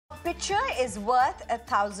picture is worth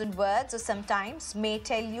 1,000 words, or sometimes may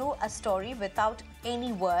tell you a story without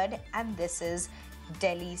any word, and this is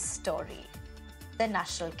Delhi's story, the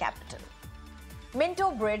national capital.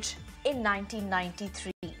 Minto Bridge in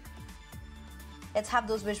 1993. Let's have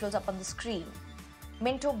those visuals up on the screen.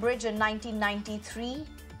 Minto Bridge in 1993,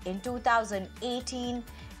 in 2018,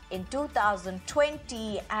 in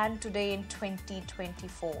 2020, and today in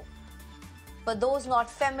 2024. For those not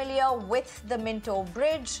familiar with the Minto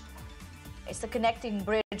Bridge, it's the connecting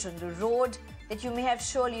bridge on the road that you may have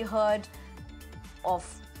surely heard of.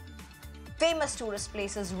 Famous tourist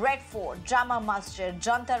places, Red Fort, Jama Masjid,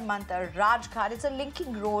 Jantar Mantar, Rajghat. It's a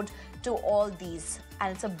linking road to all these,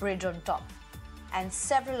 and it's a bridge on top, and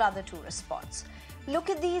several other tourist spots. Look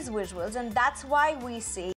at these visuals, and that's why we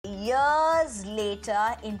say years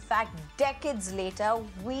later, in fact decades later,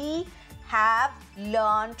 we have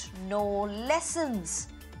learned no lessons.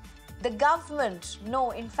 The government, no,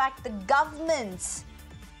 in fact the governments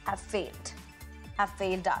have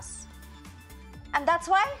failed us. And that's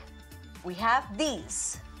why we have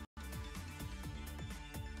these.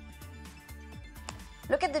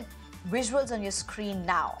 Look at the visuals on your screen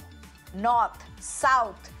now. North,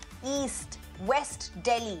 South, East, West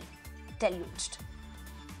Delhi deluged.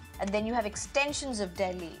 And then you have extensions of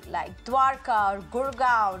Delhi like Dwarka,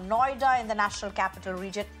 Gurgaon, Noida in the national capital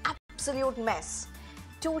region. Absolute mess.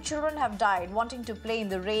 2 children have died wanting to play in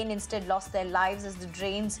the rain, instead lost their lives as the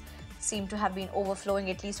drains seem to have been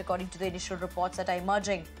overflowing, at least according to the initial reports that are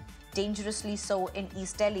emerging. Dangerously so in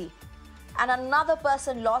East Delhi. And another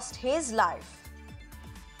person lost his life.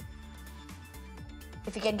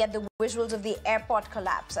 If you can get the visuals of the airport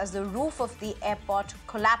collapse, as the roof of the airport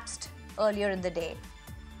collapsed earlier in the day.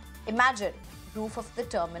 Imagine roof of the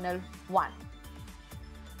Terminal 1.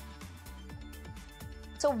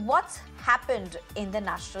 So what's happened in the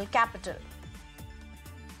national capital?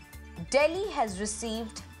 Delhi has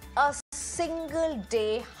received a single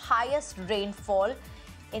day highest rainfall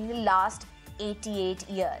in the last 88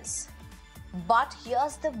 years. But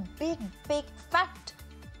here's the big fact.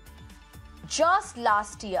 Just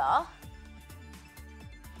last year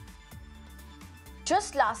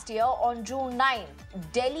on June 9th,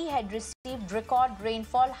 Delhi had received record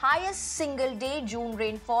rainfall, highest single day June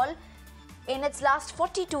rainfall in its last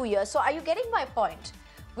 42 years. So are you getting my point?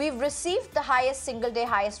 We've received the highest single day,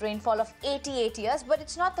 highest rainfall of 88 years, but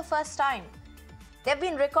it's not the first time. There have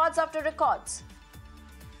been records after records.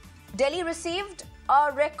 Delhi received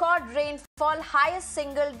a record rainfall, highest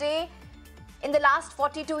single day in the last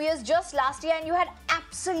 42 years just last year, and you had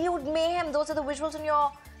absolute mayhem. Those are the visuals on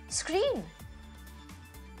your screen.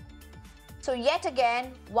 So yet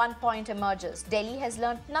again, one point emerges. Delhi has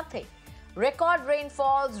learnt nothing. Record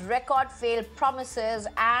rainfalls, record failed promises,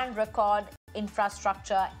 and record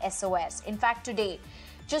infrastructure SOS. In fact, today,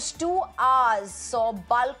 just 2 hours saw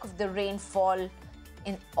bulk of the rainfall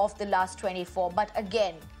of the last 24. But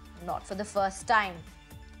again, not for the first time.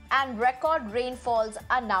 And record rainfalls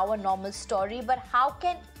are now a normal story. But how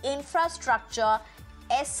can infrastructure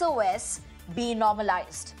SOS be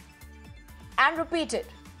normalized and repeated?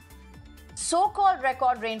 So-called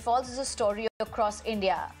record rainfalls is a story across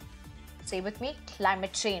India. Say with me,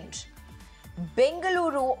 climate change.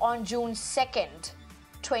 Bengaluru on June 2nd,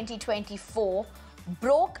 2024,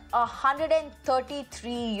 broke a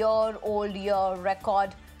 133-year-old year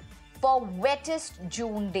record for wettest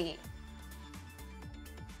June day.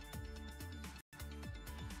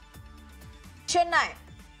 Chennai,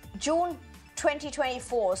 June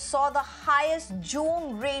 2024, saw the highest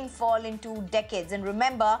June rainfall in 2 decades. And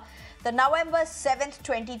remember, the November 7th,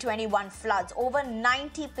 2021 floods, over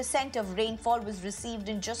 90% of rainfall was received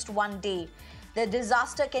in just 1 day. The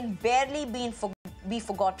disaster can barely be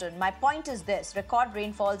forgotten. My point is this: record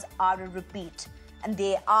rainfalls are a repeat, and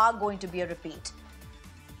they are going to be a repeat.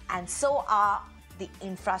 And so are the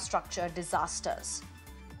infrastructure disasters.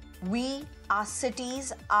 Our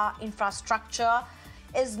cities, our infrastructure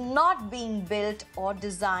is not being built or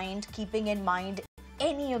designed keeping in mind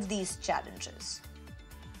any of these challenges.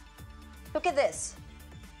 Look at this.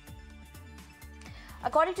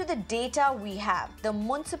 According to the data we have, the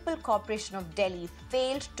Municipal Corporation of Delhi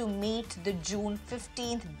failed to meet the June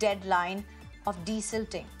 15th deadline of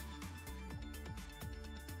desilting.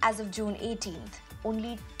 As of June 18th,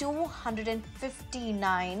 only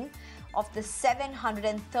 259 of the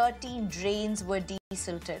 713 drains were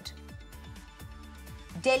desilted.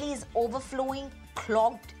 Delhi's overflowing,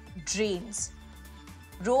 clogged drains,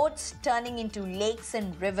 roads turning into lakes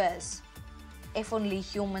and rivers. If only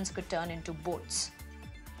humans could turn into boats.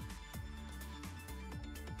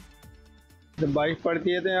 जब बारिश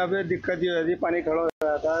पड़ती है तो यहाँ पे दिक्कत ये हो जाती है, पानी खड़ा हो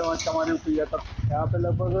जाता है, वहाँ सामान रुक जाता है। यहाँ पे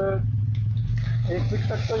लगभग 1 फीट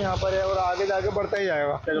तक तो यहाँ पर है और आगे जाके बढ़ता ही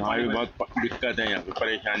जाएगा। वहाँ भी बहुत दिक्कत है, यहाँ पे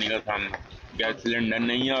परेशानी का सामना, गैस सिलेंडर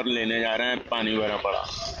नहीं है और लेने जा रहे हैं पानी भरा पड़ा।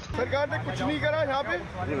 सरकार ने कुछ नहीं करा यहाँ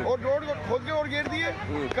पे और रोड को खोद के और घेर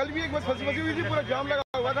दिए। कल भी एक बस फंसी हुई थी, पूरा जाम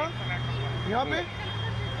लगा हुआ था यहाँ पे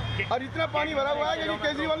और इतना पानी भरा हुआ है लेकिन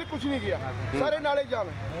केजरीवाल ने कुछ नहीं किया, सारे नाले जाम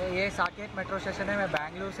है। ये साकेत मेट्रो स्टेशन है, मैं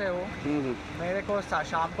बेंगलुरु से हूँ। मेरे को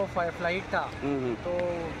शाम को फ्लाइट था तो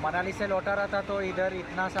मनाली से लौटा रहा था, तो इधर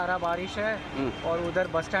इतना सारा बारिश है और उधर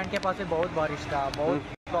बस स्टैंड के पास भी बहुत बारिश था,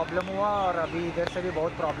 बहुत प्रॉब्लम हुआ और अभी इधर से भी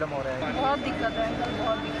बहुत प्रॉब्लम हो रहा है। बहुत दिक्कत है,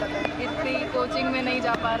 बहुत दिक्कत है। इतनी कोचिंग में नहीं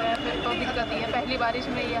जा पा रहे हैं, फिर तो दिक्कत ही है। पहली बारिश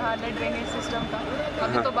में ये हाल है ड्रेनेज सिस्टम का,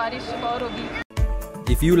 अभी तो बारिश और होगी।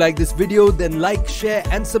 If you like this video, then like, share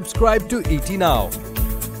and subscribe to ET Now.